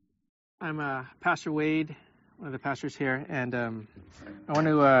I'm Pastor Wade, one of the pastors here, and I want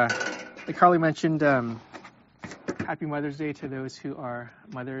to, like Carly mentioned, Happy Mother's Day to those who are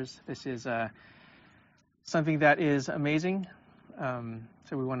mothers. This is something that is amazing,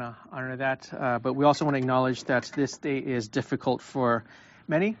 so we want to honor that, but we also want to acknowledge that this day is difficult for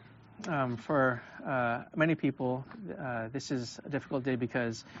many. For many people, this is a difficult day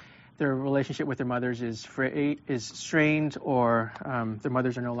because their relationship with their mothers is strained, or their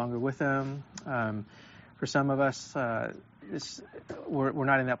mothers are no longer with them. For some of us, we're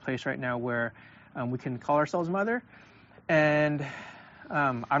not in that place right now where we can call ourselves mother, and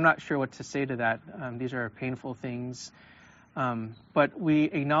I'm not sure what to say to that. These are painful things, but we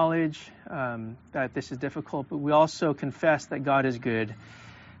acknowledge that this is difficult, but we also confess that God is good,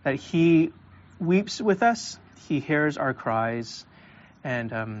 that He weeps with us, He hears our cries,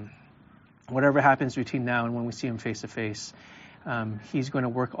 and whatever happens between now and when we see Him face to face, He's going to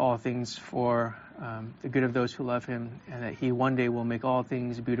work all things for the good of those who love Him, and that He one day will make all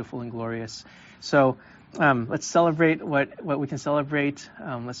things beautiful and glorious. So let's celebrate what we can celebrate.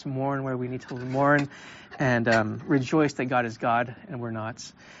 Let's mourn where we need to mourn, and rejoice that God is God and we're not.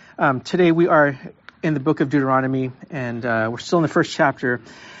 Today we are in the book of Deuteronomy, and we're still in the first chapter.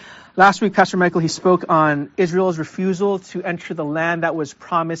 Last week, Pastor Michael, he spoke on Israel's refusal to enter the land that was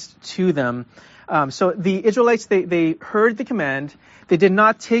promised to them. So the Israelites, they heard the command. They did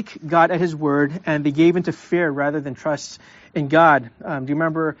not take God at His word, and they gave into fear rather than trust in God. Do you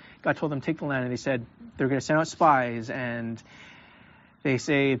remember God told them, take the land, and they said they're going to send out spies, and they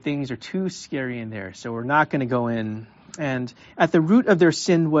say things are too scary in there, so we're not going to go in. And at the root of their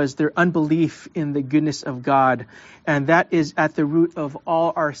sin was their unbelief in the goodness of God. And that is at the root of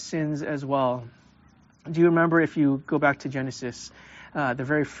all our sins as well. Do you remember, if you go back to Genesis, the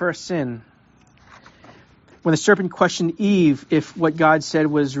very first sin, when the serpent questioned Eve if what God said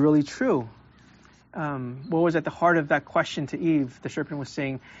was really true? What was at the heart of that question to Eve? The serpent was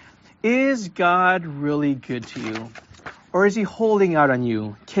saying, is God really good to you? Or is He holding out on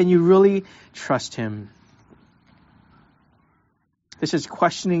you? Can you really trust Him? This is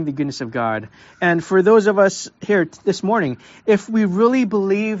questioning the goodness of God. And for those of us here this morning, if we really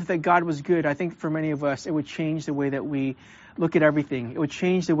believe that God was good, I think for many of us, it would change the way that we look at everything. It would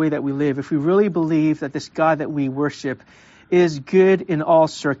change the way that we live. If we really believe that this God that we worship is good in all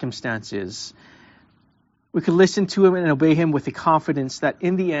circumstances, we could listen to Him and obey Him with the confidence that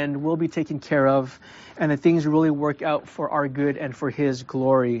in the end we'll be taken care of, and that things really work out for our good and for His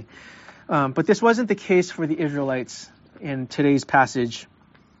glory. But this wasn't the case for the Israelites. In today's passage,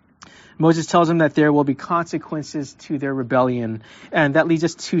 Moses tells them that there will be consequences to their rebellion. And that leads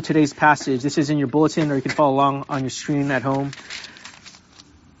us to today's passage. This is in your bulletin, or you can follow along on your screen at home.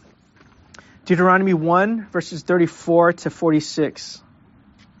 Deuteronomy 1, verses 34 to 46.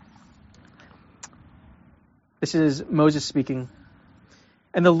 This is Moses speaking.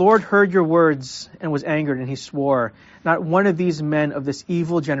 And the Lord heard your words and was angered, and He swore, not one of these men of this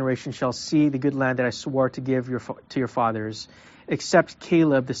evil generation shall see the good land that I swore to give to your fathers, except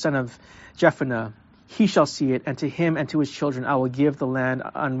Caleb, the son of Jephunneh. He shall see it, and to him and to his children I will give the land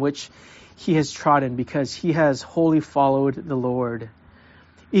on which he has trodden, because he has wholly followed the Lord.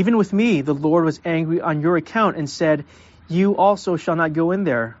 Even with me, the Lord was angry on your account and said, you also shall not go in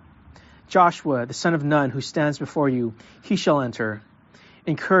there. Joshua, the son of Nun, who stands before you, he shall enter.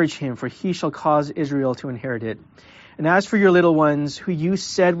 Encourage him, for he shall cause Israel to inherit it. And as for your little ones, who you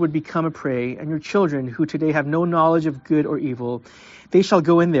said would become a prey, and your children, who today have no knowledge of good or evil, they shall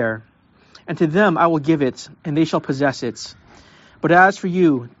go in there. And to them I will give it, and they shall possess it. But as for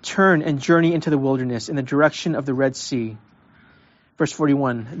you, turn and journey into the wilderness, in the direction of the Red Sea. Verse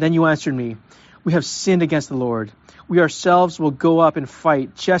 41, then you answered me, we have sinned against the Lord. We ourselves will go up and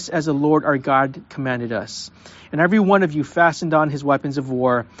fight, just as the Lord our God commanded us. And every one of you fastened on his weapons of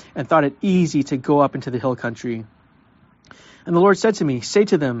war, and thought it easy to go up into the hill country. And the Lord said to me, say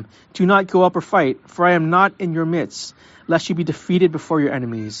to them, do not go up or fight, for I am not in your midst, lest you be defeated before your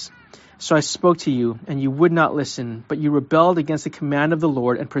enemies. So I spoke to you, and you would not listen, but you rebelled against the command of the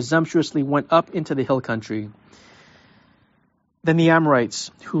Lord, and presumptuously went up into the hill country. Then the Amorites,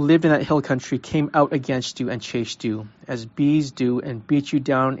 who lived in that hill country, came out against you and chased you, as bees do, and beat you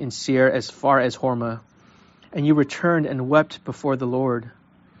down in Seir as far as Hormah. And you returned and wept before the Lord.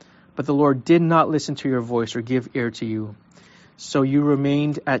 But the Lord did not listen to your voice or give ear to you. So you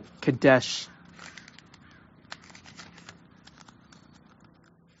remained at Kadesh.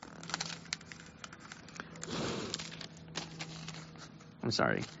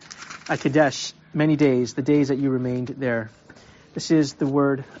 At Kadesh many days, the days that you remained there. This is the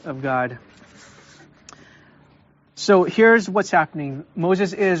word of God. So here's what's happening.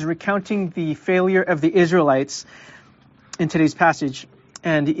 Moses is recounting the failure of the Israelites in today's passage.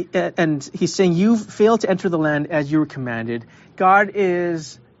 And he's saying, you failed to enter the land as you were commanded. God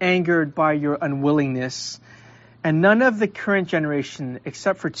is angered by your unwillingness. And none of the current generation,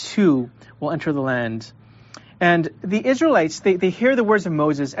 except for 2, will enter the land. And the Israelites, they hear the words of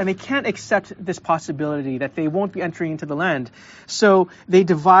Moses, and they can't accept this possibility that they won't be entering into the land. So they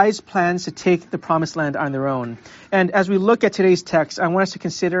devise plans to take the promised land on their own. And as we look at today's text, I want us to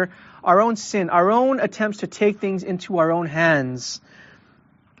consider our own sin, our own attempts to take things into our own hands,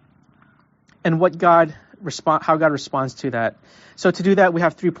 and how God responds to that. So to do that, we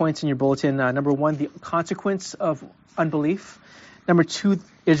have 3 points in your bulletin. Number 1, the consequence of unbelief. Number 2,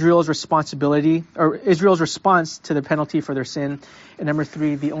 Israel's response to the penalty for their sin. And number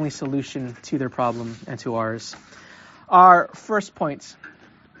 3, the only solution to their problem and to ours. Our first point,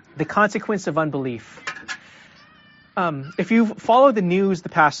 the consequence of unbelief. If you've followed the news the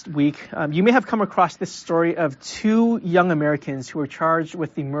past week, you may have come across this story of 2 young Americans who were charged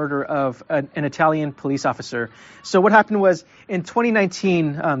with the murder of an Italian police officer. So what happened was, in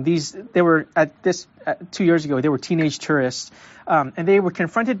 2019, 2 years ago, they were teenage tourists, and they were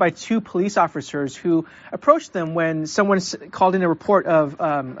confronted by 2 police officers who approached them when someone called in a report of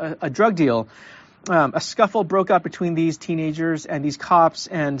a drug deal. A scuffle broke out between these teenagers and these cops,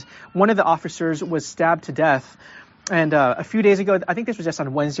 and one of the officers was stabbed to death. And a few days ago, I think this was just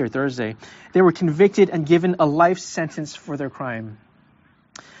on Wednesday or Thursday, they were convicted and given a life sentence for their crime.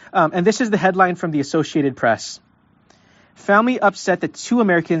 And this is the headline from the Associated Press. Family upset that 2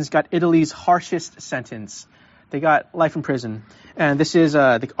 Americans got Italy's harshest sentence. They got life in prison. And this is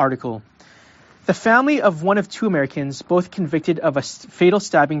the article. The family of one of 2 Americans, both convicted of a fatal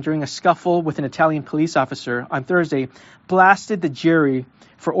stabbing during a scuffle with an Italian police officer on Thursday, blasted the jury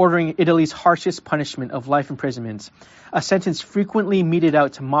for ordering Italy's harshest punishment of life imprisonment, a sentence frequently meted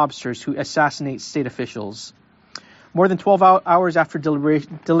out to mobsters who assassinate state officials. More than 12 hours after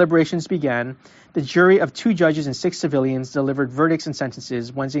deliberations began, the jury of 2 judges and 6 civilians delivered verdicts and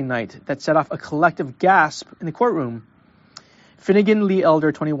sentences Wednesday night that set off a collective gasp in the courtroom. Finnegan Lee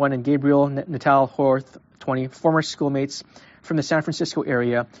Elder, 21, and Gabriel Natal Horth, 20, former schoolmates from the San Francisco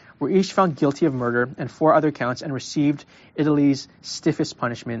area, were each found guilty of murder and 4 other counts and received Italy's stiffest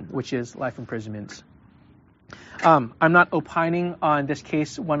punishment, which is life imprisonment. I'm not opining on this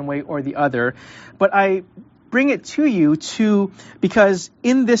case one way or the other, but I bring it to you because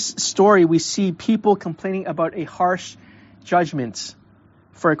in this story we see people complaining about a harsh judgment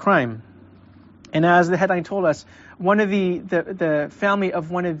for a crime. And as the headline told us, one of the family of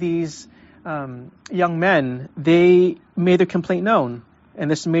one of these young men, they made their complaint known, and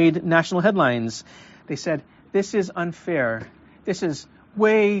this made national headlines. They said, this is unfair. This is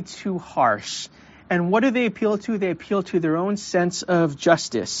way too harsh. And what do they appeal to? They appeal to their own sense of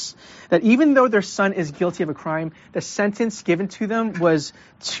justice. That even though their son is guilty of a crime, the sentence given to them was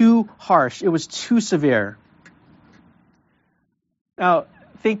too harsh. It was too severe. Now,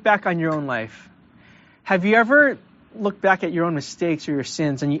 think back on your own life. Have you ever looked back at your own mistakes or your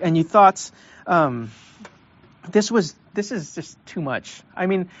sins and you thought, this is just too much? I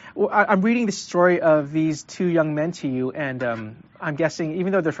mean, I'm reading the story of these 2 young men to you, and I'm guessing,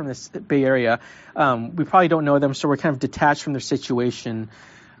 even though they're from this Bay Area, we probably don't know them, so we're kind of detached from their situation.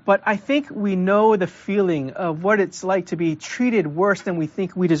 But I think we know the feeling of what it's like to be treated worse than we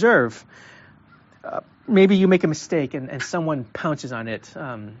think we deserve. Maybe you make a mistake and someone pounces on it.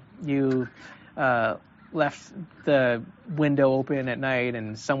 You left the window open at night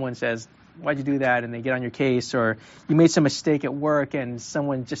and someone says, why'd you do that? And they get on your case. Or you made some mistake at work and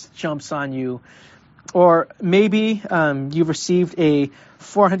someone just jumps on you. Or maybe you've received a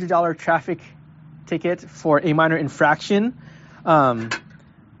 $400 traffic ticket for a minor infraction.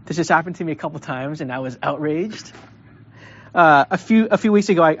 This has happened to me a couple times and I was outraged. A few weeks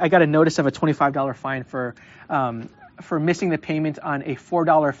ago, I got a notice of a $25 fine for missing the payment on a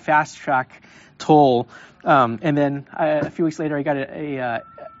 $4 fast track toll. And then a few weeks later, I got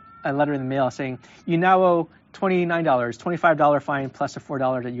a letter in the mail saying, you now owe $29, $25 fine plus a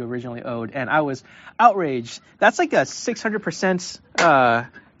 $4 that you originally owed. And I was outraged. That's like a 600%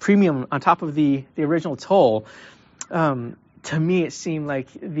 premium on top of the original toll. To me, it seemed like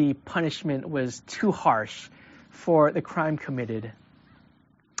the punishment was too harsh for the crime committed.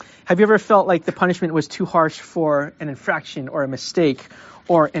 Have you ever felt like the punishment was too harsh for an infraction or a mistake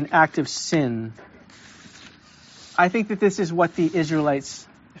or an act of sin? I think that this is what the Israelites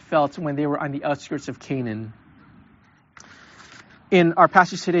felt when they were on the outskirts of Canaan. In our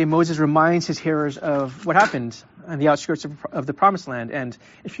passage today, Moses reminds his hearers of what happened on the outskirts of the Promised Land. And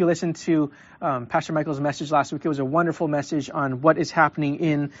if you listen to Pastor Michael's message last week, it was a wonderful message on what is happening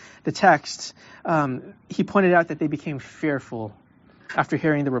in the text. He pointed out that they became fearful after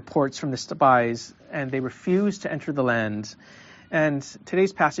hearing the reports from the spies, and they refused to enter the land. And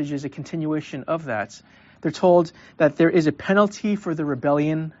today's passage is a continuation of that. They're told that there is a penalty for the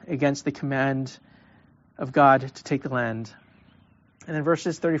rebellion against the command of God to take the land. And then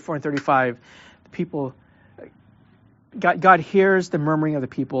verses 34 and 35, the people, God hears the murmuring of the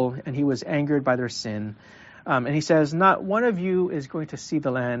people, and he was angered by their sin. And he says, not one of you is going to see the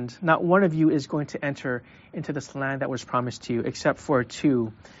land. Not one of you is going to enter into this land that was promised to you, except for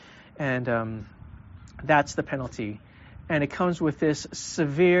two. And that's the penalty. And it comes with this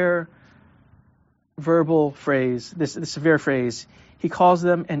severe verbal phrase, this severe phrase. He calls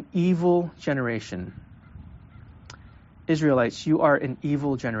them an evil generation. Israelites, you are an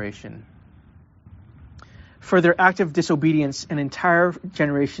evil generation. For their act of disobedience, an entire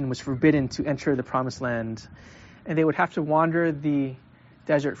generation was forbidden to enter the promised land, and they would have to wander the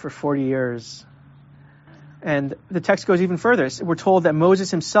desert for 40 years. And the text goes even further. We're told that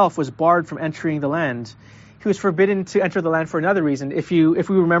Moses himself was barred from entering the land. He was forbidden to enter the land for another reason. If we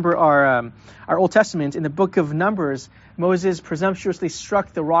remember our Old Testament, in the book of Numbers, Moses presumptuously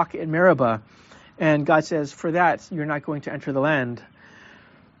struck the rock at Meribah, and God says, for that, you're not going to enter the land.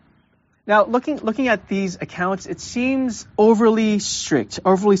 Now, looking at these accounts, it seems overly strict,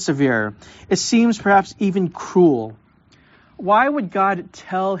 overly severe. It seems perhaps even cruel. Why would God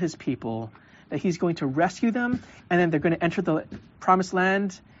tell his people that he's going to rescue them, and then they're going to enter the promised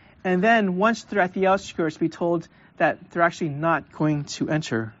land, and then once they're at the outskirts, be told that they're actually not going to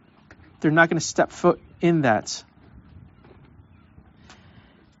enter? They're not going to step foot in that.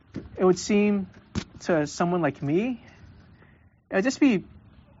 It would seem to someone like me, it would just be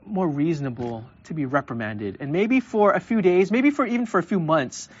more reasonable to be reprimanded. And maybe for a few days, maybe even for a few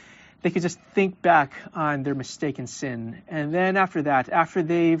months, they could just think back on their mistake and sin. And then after that, after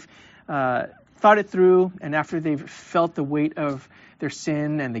they've thought it through, and after they've felt the weight of their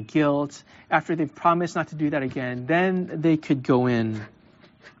sin and the guilt, after they've promised not to do that again, then they could go in.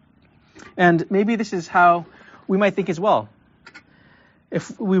 And maybe this is how we might think as well.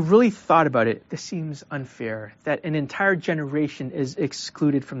 If we really thought about it, this seems unfair, that an entire generation is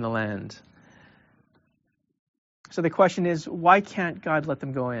excluded from the land. So the question is, why can't God let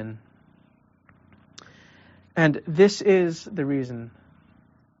them go in? And this is the reason.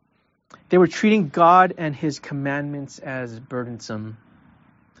 They were treating God and his commandments as burdensome.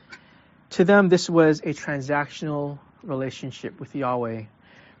 To them, this was a transactional relationship with Yahweh.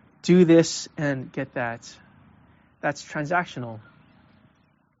 Do this and get that. That's transactional.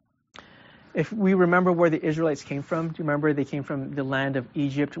 If we remember where the Israelites came from, do you remember they came from the land of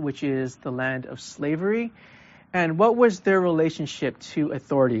Egypt, which is the land of slavery? And what was their relationship to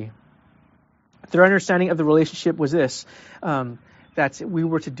authority? Their understanding of the relationship was this, that we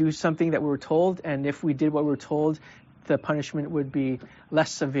were to do something that we were told, and if we did what we were told, the punishment would be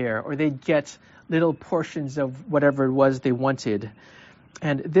less severe, or they'd get little portions of whatever it was they wanted.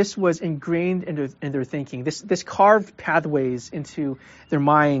 And this was ingrained in their thinking. This carved pathways into their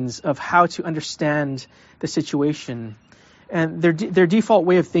minds of how to understand the situation. And their default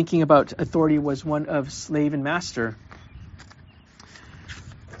way of thinking about authority was one of slave and master.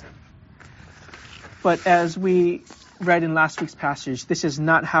 But as we read in last week's passage, this is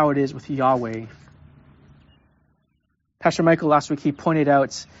not how it is with Yahweh. Pastor Michael last week, he pointed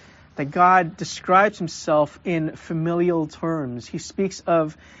out that God describes himself in familial terms. He speaks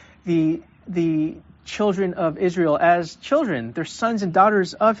of the children of Israel as children. They're sons and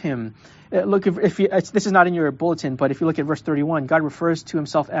daughters of him. Look, this is not in your bulletin, but if you look at verse 31, God refers to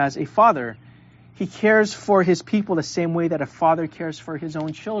himself as a father. He cares for his people the same way that a father cares for his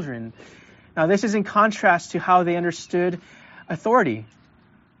own children. Now, this is in contrast to how they understood authority.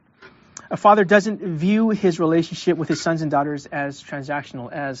 A father doesn't view his relationship with his sons and daughters as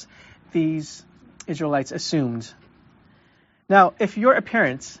transactional, as these Israelites assumed. Now, if you're a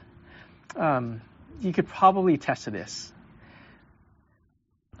parent, you could probably attest to this.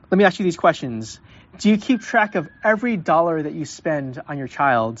 Let me ask you these questions. Do you keep track of every dollar that you spend on your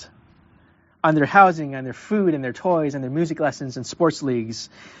child? On their housing, on their food, and their toys, and their music lessons and sports leagues?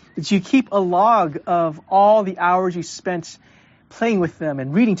 Do you keep a log of all the hours you spent playing with them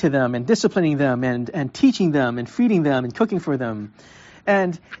and reading to them and disciplining them and teaching them and feeding them and cooking for them?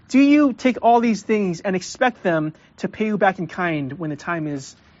 And do you take all these things and expect them to pay you back in kind when the time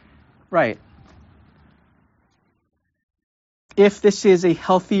is right? If this is a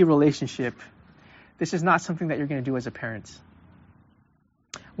healthy relationship, this is not something that you're going to do as a parent.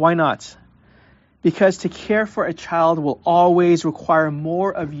 Why not? Because to care for a child will always require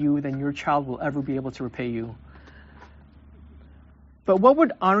more of you than your child will ever be able to repay you. But what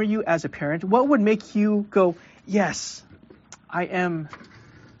would honor you as a parent? What would make you go, yes, I am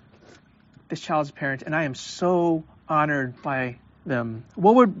this child's parent, and I am so honored by them?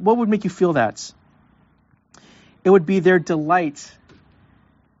 What would make you feel that? It would be their delight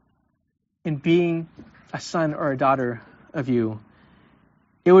in being a son or a daughter of you.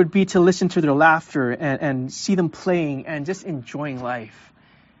 It would be to listen to their laughter and see them playing and just enjoying life.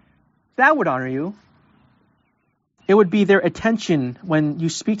 That would honor you. It would be their attention when you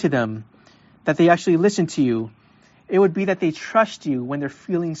speak to them, that they actually listen to you. It would be that they trust you when they're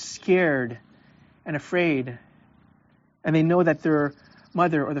feeling scared and afraid, and they know that their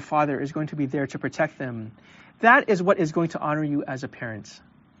mother or the father is going to be there to protect them. That is what is going to honor you as a parent.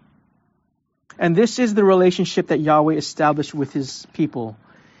 And this is the relationship that Yahweh established with his people.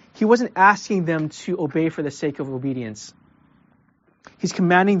 He wasn't asking them to obey for the sake of obedience. He's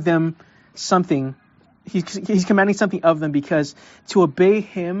commanding them something. He's commanding something of them because to obey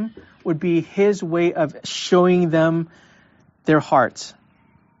him would be his way of showing them their heart,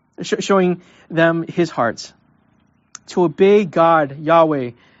 showing them his heart. To obey God,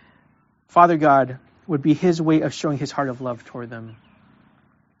 Yahweh, Father God, would be his way of showing his heart of love toward them.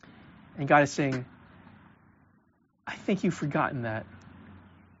 And God is saying, I think you've forgotten that.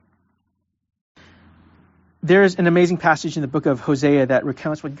 There's an amazing passage in the book of Hosea that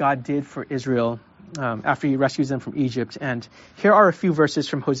recounts what God did for Israel after he rescues them from Egypt. And here are a few verses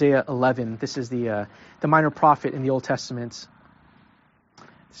from Hosea 11. This is the minor prophet in the Old Testament.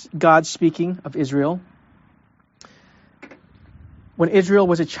 God speaking of Israel. When Israel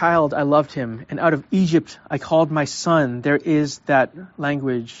was a child, I loved him, and out of Egypt I called my son. There is that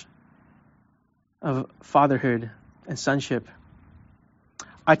language of fatherhood and sonship.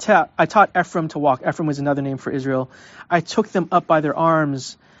 I taught Ephraim to walk. Ephraim was another name for Israel. I took them up by their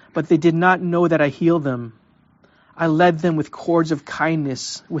arms, but they did not know that I healed them. I led them with cords of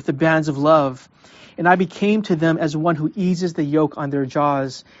kindness, with the bands of love. And I became to them as one who eases the yoke on their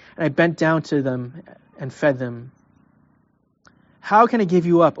jaws. And I bent down to them and fed them. How can I give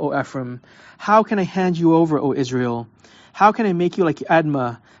you up, O Ephraim? How can I hand you over, O Israel? How can I make you like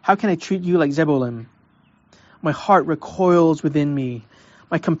Admah? How can I treat you like Zebulun? My heart recoils within me.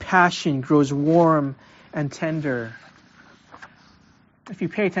 My compassion grows warm and tender. If you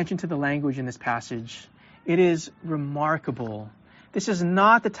pay attention to the language in this passage, it is remarkable. This is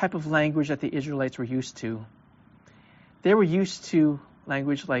not the type of language that the Israelites were used to. They were used to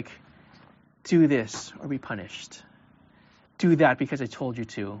language like, do this or be punished. Do that because I told you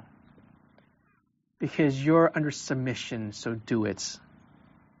to. Because you're under submission, so do it.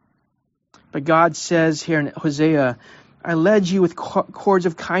 But God says here in Hosea, I led you with cords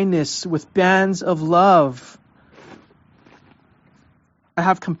of kindness, with bands of love. I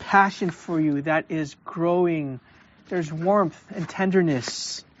have compassion for you that is growing. There's warmth and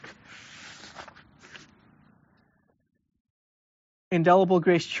tenderness. Indelible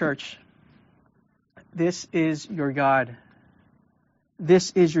Grace Church, this is your God.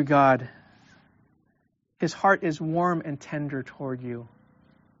 This is your God. His heart is warm and tender toward you.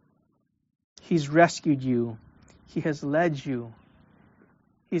 He's rescued you. He has led you.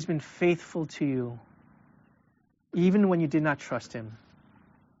 He's been faithful to you, even when you did not trust him,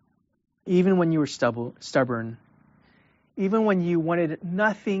 even when you were stubborn, even when you wanted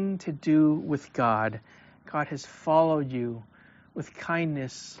nothing to do with God. God has followed you with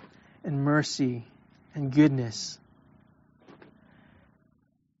kindness and mercy and goodness.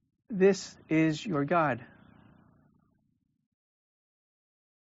 This is your God.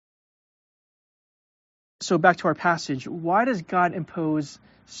 So back to our passage. Why does God impose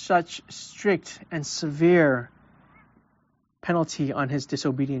such strict and severe penalty on his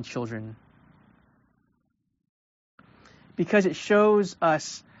disobedient children? Because it shows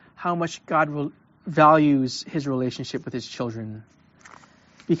us how much God values his relationship with his children.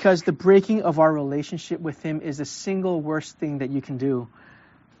 Because the breaking of our relationship with him is the single worst thing that you can do.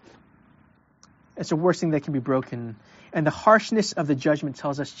 It's the worst thing that can be broken. And the harshness of the judgment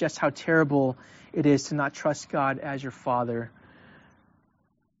tells us just how terrible it is to not trust God as your Father.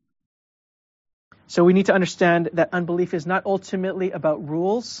 So we need to understand that unbelief is not ultimately about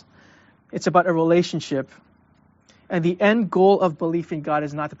rules. It's about a relationship. And the end goal of belief in God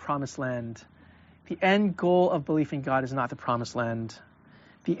is not the promised land. The end goal of belief in God is not the promised land.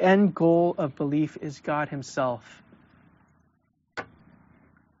 The end goal of belief is God himself.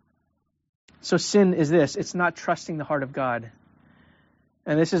 So sin is this. It's not trusting the heart of God.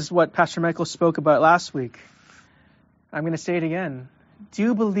 And this is what Pastor Michael spoke about last week. I'm going to say it again. Do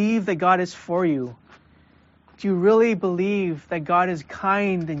you believe that God is for you? Do you really believe that God is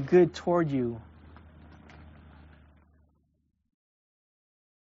kind and good toward you?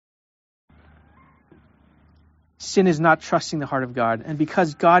 Sin is not trusting the heart of God. And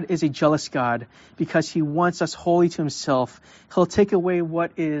because God is a jealous God, because he wants us wholly to himself, he'll take away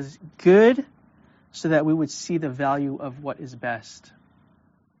what is good so that we would see the value of what is best.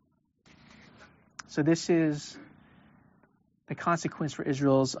 So this is the consequence for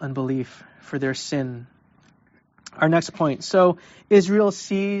Israel's unbelief, for their sin. Our next point. So Israel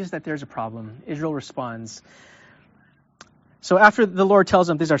sees that there's a problem. Israel responds. So after the Lord tells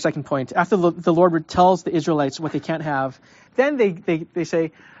them, this is our second point, after the Lord tells the Israelites what they can't have, then they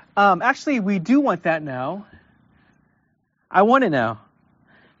say, actually, we do want that now. I want it now.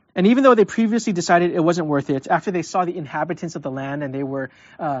 And even though they previously decided it wasn't worth it, after they saw the inhabitants of the land and they were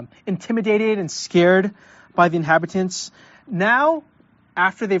intimidated and scared by the inhabitants, now,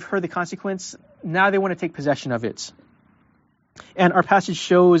 after they've heard the consequence, now they want to take possession of it. And our passage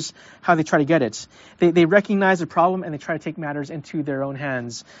shows how they try to get it. They recognize the problem and they try to take matters into their own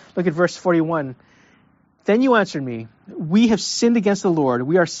hands. Look at verse 41. Then you answered me, we have sinned against the Lord.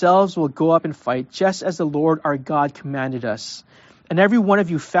 We ourselves will go up and fight, just as the Lord our God commanded us. And every one of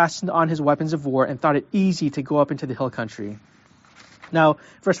you fastened on his weapons of war and thought it easy to go up into the hill country. Now,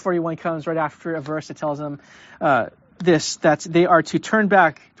 verse 41 comes right after a verse that tells them that they are to turn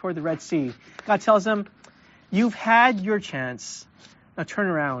back toward the Red Sea. God tells them, you've had your chance. Now turn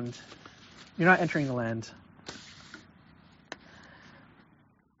around. You're not entering the land.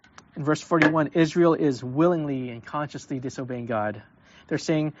 In verse 41, Israel is willingly and consciously disobeying God. They're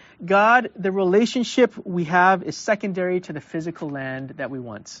saying, God, the relationship we have is secondary to the physical land that we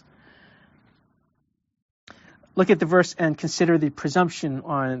want. Look at the verse and consider the presumption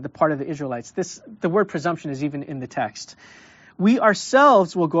on the part of the Israelites. The word presumption is even in the text. We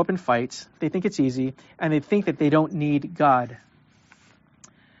ourselves will go up and fight. They think it's easy, and they think that they don't need God.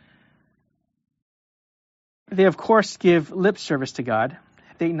 They, of course, give lip service to God.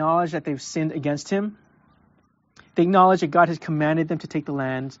 They acknowledge that they've sinned against him. They acknowledge that God has commanded them to take the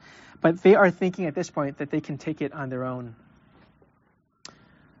land, but they are thinking at this point that they can take it on their own.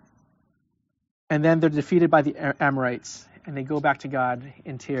 And then they're defeated by the Amorites, and they go back to God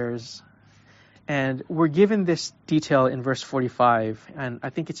in tears. And we're given this detail in verse 45, and I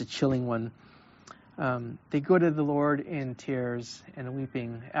think it's a chilling one. They go to the Lord in tears and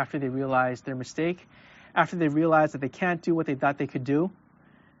weeping after they realize their mistake, after they realize that they can't do what they thought they could do.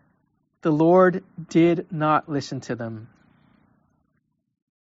 The Lord did not listen to them.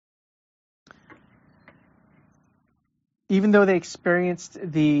 Even though they experienced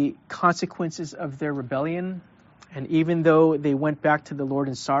the consequences of their rebellion, and even though they went back to the Lord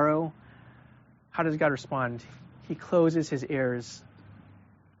in sorrow, how does God respond? He closes his ears.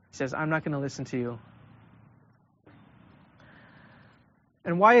 He says, I'm not going to listen to you.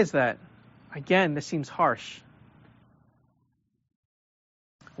 And why is that? Again, this seems harsh.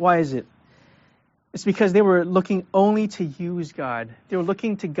 Why is it? It's because they were looking only to use God. They were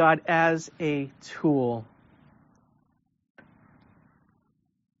looking to God as a tool.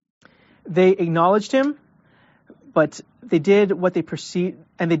 They acknowledged him, but they did what they perceived,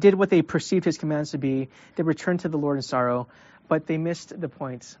 and they did what they perceived his commands to be. They returned to the Lord in sorrow, but they missed the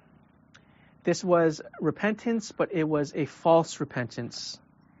point. This was repentance, but it was a false repentance.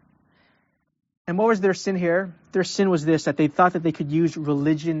 And what was their sin here? Their sin was this, that they thought that they could use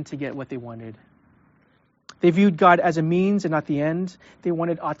religion to get what they wanted. They viewed God as a means and not the end. They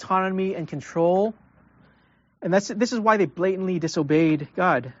wanted autonomy and control. And this is why they blatantly disobeyed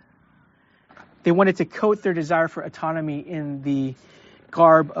God. They wanted to coat their desire for autonomy in the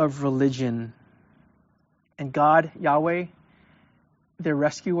garb of religion. And God, Yahweh, their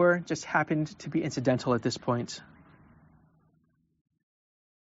rescuer, just happened to be incidental at this point.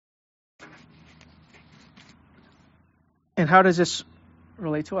 And how does this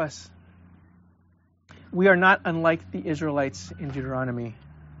relate to us? We are not unlike the Israelites in Deuteronomy.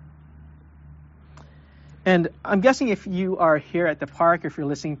 And I'm guessing if you are here at the park, or if you're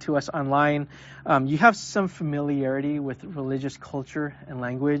listening to us online, you have some familiarity with religious culture and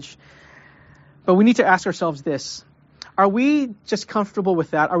language. But we need to ask ourselves this. Are we just comfortable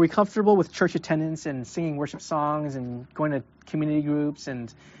with that? Are we comfortable with church attendance and singing worship songs and going to community groups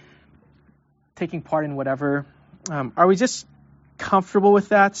and taking part in whatever? Are we just comfortable with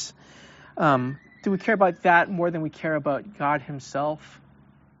that? Do we care about that more than we care about God himself?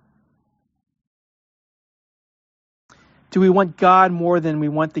 Do we want God more than we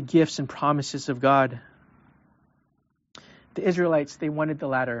want the gifts and promises of God? The Israelites, they wanted the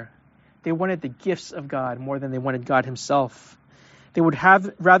latter. They wanted the gifts of God more than they wanted God himself. They would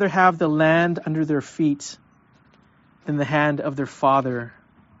rather have the land under their feet than the hand of their father.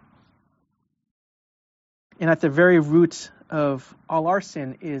 And at the very root of all our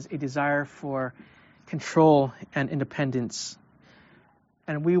sin is a desire for control and independence.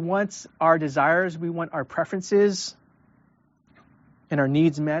 And we want our desires, we want our preferences and our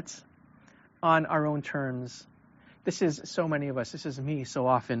needs met on our own terms. This is so many of us. This is me so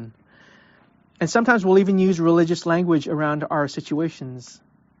often. And sometimes we'll even use religious language around our situations,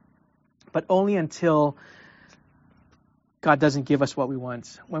 but only until God doesn't give us what we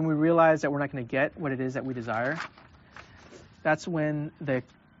want. When we realize that we're not going to get what it is that we desire, that's when the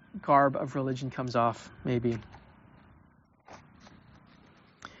garb of religion comes off, maybe.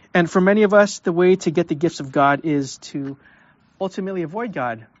 And for many of us, the way to get the gifts of God is to ultimately avoid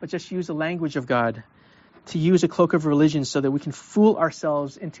God, but just use the language of God, to use a cloak of religion so that we can fool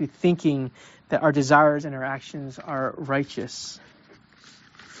ourselves into thinking that our desires and our actions are righteous.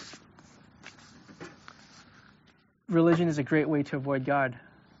 Religion is a great way to avoid God.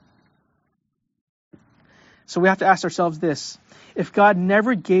 So we have to ask ourselves this: if God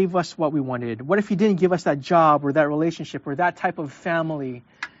never gave us what we wanted, what if He didn't give us that job or that relationship or that type of family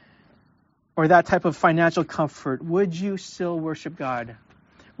or that type of financial comfort? Would you still worship God?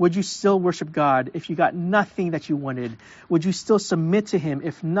 Would you still worship God if you got nothing that you wanted? Would you still submit to Him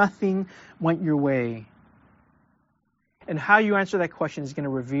if nothing went your way? And how you answer that question is going to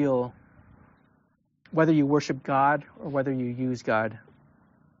reveal whether you worship God or whether you use God.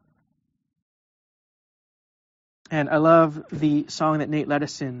 And I love the song that Nate led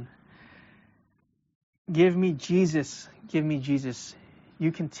us in. Give me Jesus, give me Jesus.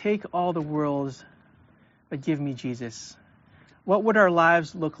 You can take all the world, but give me Jesus. What would our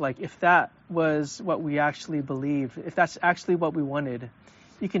lives look like if that was what we actually believed, if that's actually what we wanted?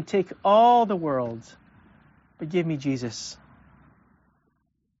 You can take all the world, but give me Jesus.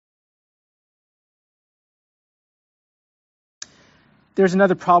 There's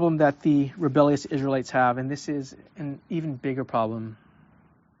another problem that the rebellious Israelites have, and this is an even bigger problem: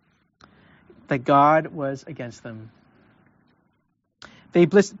 that God was against them. They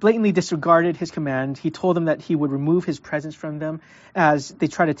blatantly disregarded His command. He told them that He would remove His presence from them as they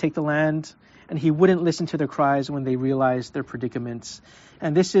try to take the land, and He wouldn't listen to their cries when they realized their predicaments.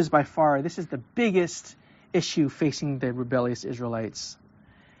 And this is the biggest issue facing the rebellious Israelites.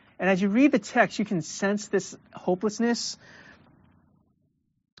 And as you read the text, you can sense this hopelessness.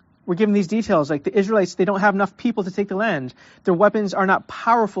 We're given these details, like the Israelites, they don't have enough people to take the land. Their weapons are not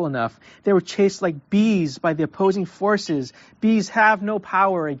powerful enough. They were chased like bees by the opposing forces. Bees have no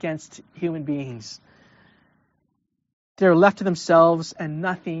power against human beings. They're left to themselves and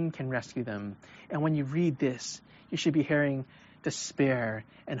nothing can rescue them. And when you read this, you should be hearing despair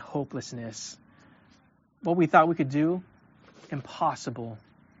and hopelessness. What we thought we could do, impossible.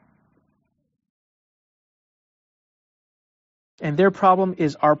 And their problem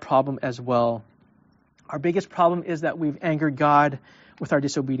is our problem as well. Our biggest problem is that we've angered God with our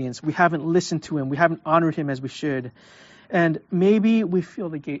disobedience. We haven't listened to Him. We haven't honored Him as we should. And maybe we feel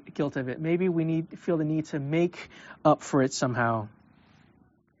the guilt of it. Maybe we feel the need to make up for it somehow.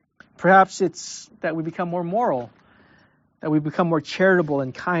 Perhaps it's that we become more moral, that we become more charitable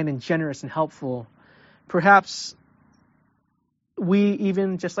and kind and generous and helpful. Perhaps we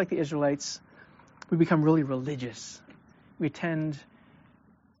even, just like the Israelites, we become really religious. We attend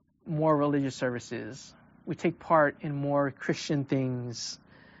more religious services. We take part in more Christian things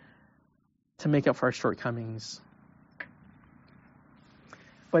to make up for our shortcomings.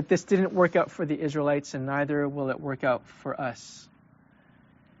 But this didn't work out for the Israelites, and neither will it work out for us.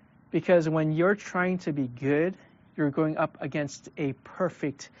 Because when you're trying to be good, you're going up against a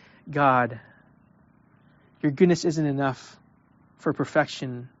perfect God. Your goodness isn't enough for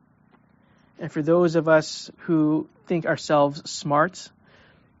perfection. And for those of us who think ourselves smart,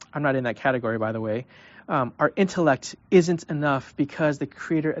 I'm not in that category, by the way, our intellect isn't enough because the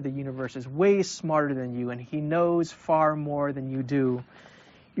creator of the universe is way smarter than you and He knows far more than you do.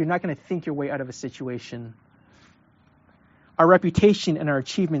 You're not going to think your way out of a situation. Our reputation and our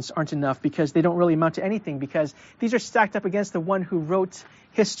achievements aren't enough because they don't really amount to anything, because these are stacked up against the one who wrote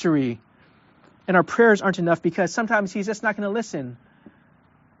history. And our prayers aren't enough because sometimes He's just not going to listen.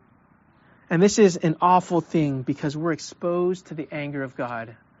 And this is an awful thing because we're exposed to the anger of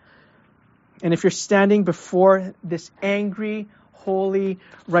God. And if you're standing before this angry, holy,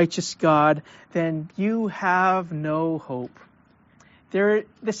 righteous God, then you have no hope. The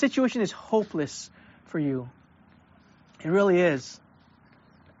situation is hopeless for you. It really is.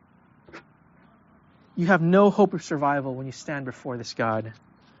 You have no hope of survival when you stand before this God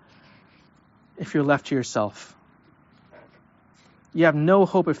if you're left to yourself. You have no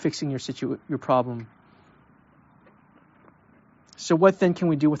hope of fixing your problem. So what then can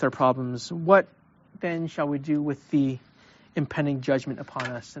we do with our problems? What then shall we do with the impending judgment upon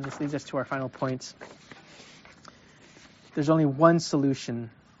us? And this leads us to our final point. There's only one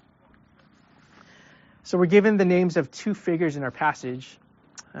solution. So we're given the names of two figures in our passage,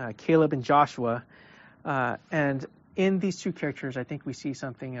 Caleb and Joshua. And in these two characters, I think we see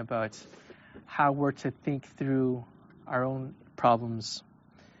something about how we're to think through our own problems.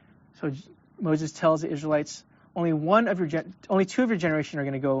 So Moses tells the Israelites, only two of your generation are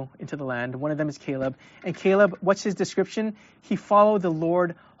going to go into the land. One of them is Caleb. And Caleb, what's his description? He followed the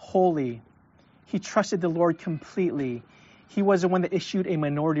Lord wholly. He trusted the Lord completely. He was the one that issued a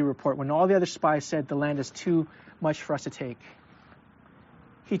minority report when all the other spies said the land is too much for us to take.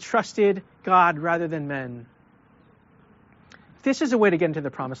 He trusted God rather than men. This is a way to get into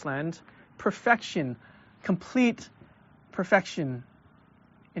the promised land. Perfection, complete perfection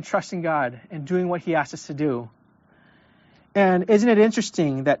in trusting God and doing what he asks us to do. And isn't it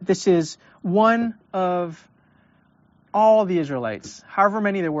interesting that this is one of all the Israelites, however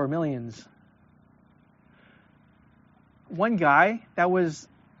many there were, millions. One guy we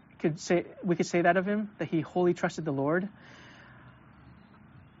could say that of him, that he wholly trusted the Lord.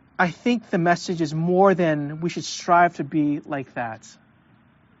 I think the message is more than we should strive to be like that.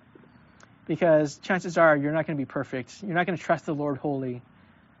 Because chances are you're not going to be perfect. You're not going to trust the Lord wholly.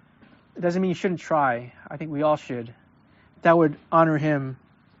 It doesn't mean you shouldn't try. I think we all should. That would honor him.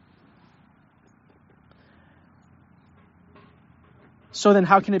 So then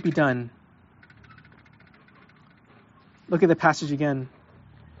how can it be done? Look at the passage again.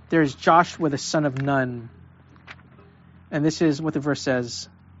 There is Joshua the son of Nun. And this is what the verse says.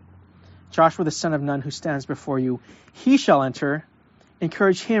 Joshua the son of Nun who stands before you. He shall enter.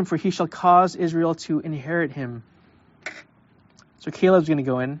 Encourage him, for he shall cause Israel to inherit him. So Caleb's going to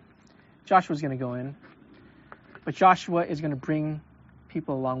go in. Joshua's going to go in. But Joshua is going to bring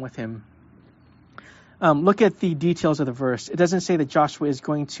people along with him. Look at the details of the verse. It doesn't say that Joshua is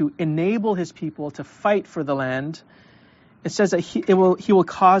going to enable his people to fight for the land. It says that he will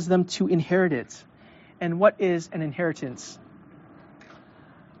cause them to inherit it. And what is an inheritance?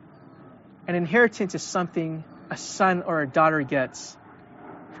 An inheritance is something a son or a daughter gets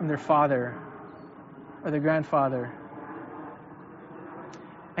from their father or their grandfather.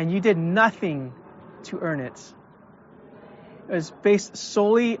 And you did nothing to earn it. It was based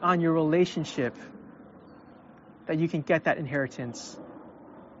solely on your relationship that you can get that inheritance.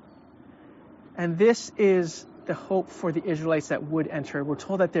 And this is the hope for the Israelites that would enter. We're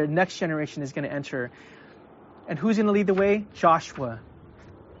told that their next generation is going to enter. And who's going to lead the way? Joshua.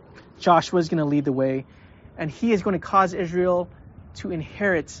 Joshua is going to lead the way. And he is going to cause Israel to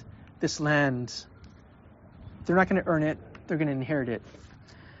inherit this land. They're not going to earn it. They're going to inherit it.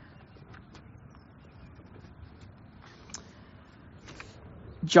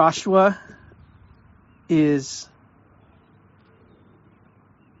 Joshua is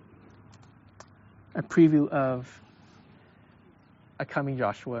a preview of a coming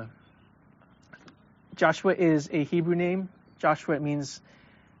Joshua. Joshua is a Hebrew name. Joshua, it means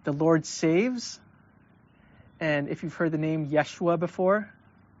the Lord saves. And if you've heard the name Yeshua before,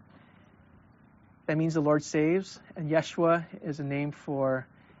 that means the Lord saves. And Yeshua is a name for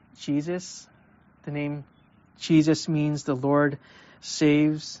Jesus. The name Jesus means the Lord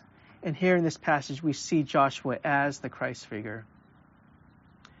saves. And here in this passage, we see Joshua as the Christ figure.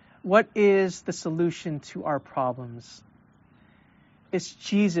 What is the solution to our problems? It's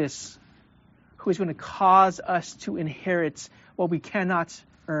Jesus who is going to cause us to inherit what we cannot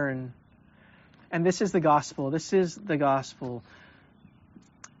earn. And this is the gospel. This is the gospel.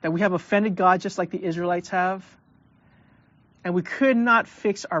 That we have offended God just like the Israelites have. And we could not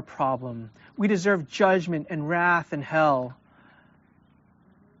fix our problem. We deserve judgment and wrath and hell.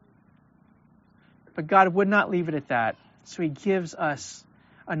 But God would not leave it at that. So he gives us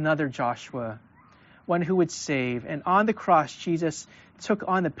another Joshua, one who would save. And on the cross, Jesus took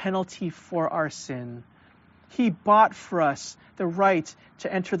on the penalty for our sin. He bought for us the right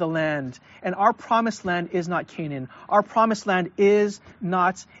to enter the land. And our promised land is not Canaan. Our promised land is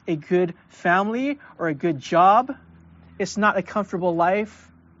not a good family or a good job. It's not a comfortable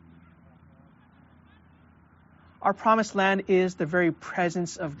life. Our promised land is the very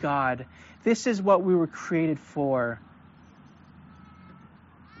presence of God. This is what we were created for.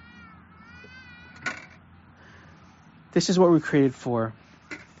 This is what we're created for.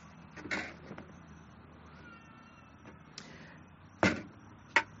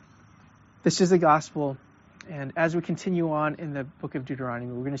 This is the gospel. And as we continue on in the book of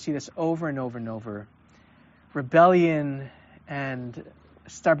Deuteronomy, we're going to see this over and over and over. Rebellion and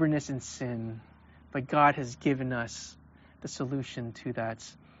stubbornness in sin. But God has given us the solution to that.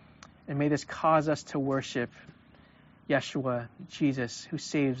 And may this cause us to worship Yeshua, Jesus, who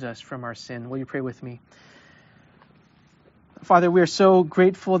saves us from our sin. Will you pray with me? Father, we are so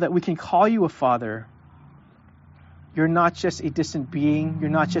grateful that we can call you a Father. You're not just a distant being. You're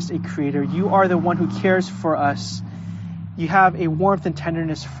not just a creator. You are the one who cares for us. You have a warmth and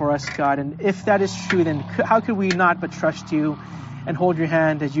tenderness for us, God. And if that is true, then how could we not but trust you and hold your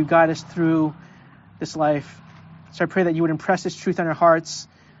hand as you guide us through this life? So I pray that you would impress this truth on our hearts.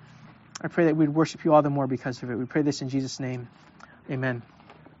 I pray that we'd worship you all the more because of it. We pray this in Jesus' name. Amen.